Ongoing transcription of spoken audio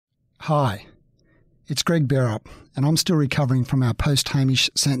Hi, it's Greg Bearup, and I'm still recovering from our post-Hamish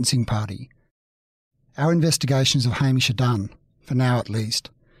sentencing party. Our investigations of Hamish are done, for now at least.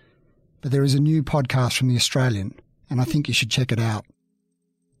 But there is a new podcast from The Australian, and I think you should check it out.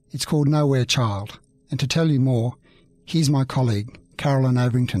 It's called Nowhere Child, and to tell you more, here's my colleague, Carolyn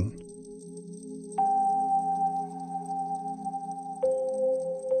Overington.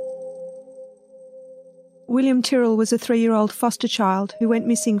 William Tyrrell was a 3-year-old foster child who went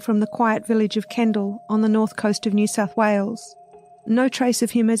missing from the quiet village of Kendall on the north coast of New South Wales. No trace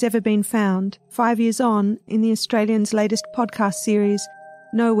of him has ever been found. 5 years on, in The Australian's latest podcast series,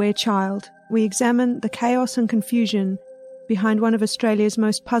 Nowhere Child, we examine the chaos and confusion behind one of Australia's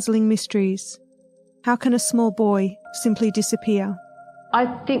most puzzling mysteries. How can a small boy simply disappear? I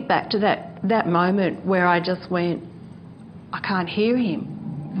think back to that moment where I just went, I can't hear him.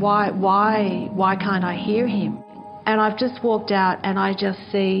 Why can't I hear him? And I've just walked out and I just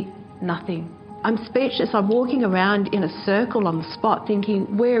see nothing. I'm speechless. I'm walking around in a circle on the spot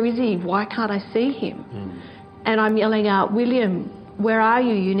thinking, where is he? Why can't I see him? And I'm yelling out, William, where are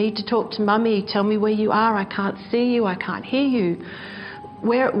you? You need to talk to Mummy. Tell me where you are. I can't see you. I can't hear you.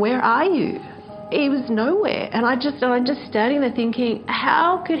 Where are you? He was nowhere. And I'm just standing there thinking,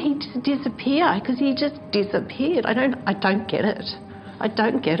 how could he just disappear? Because he just disappeared. I don't get it. I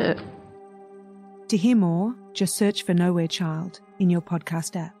don't get it. To hear more, just search for Nowhere Child in your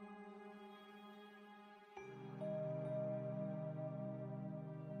podcast app.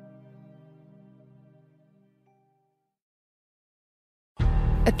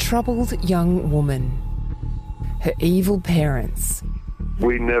 A troubled young woman. Her evil parents.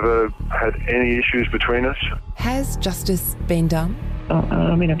 We never had any issues between us. Has justice been done?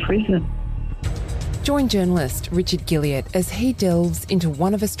 I'm in a prison. Join journalist Richard Gilliatt as he delves into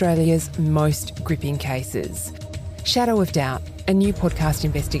one of Australia's most gripping cases. Shadow of Doubt, a new podcast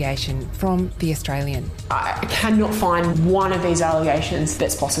investigation from The Australian. I cannot find one of these allegations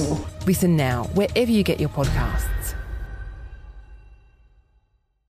that's possible. Listen now, wherever you get your podcasts.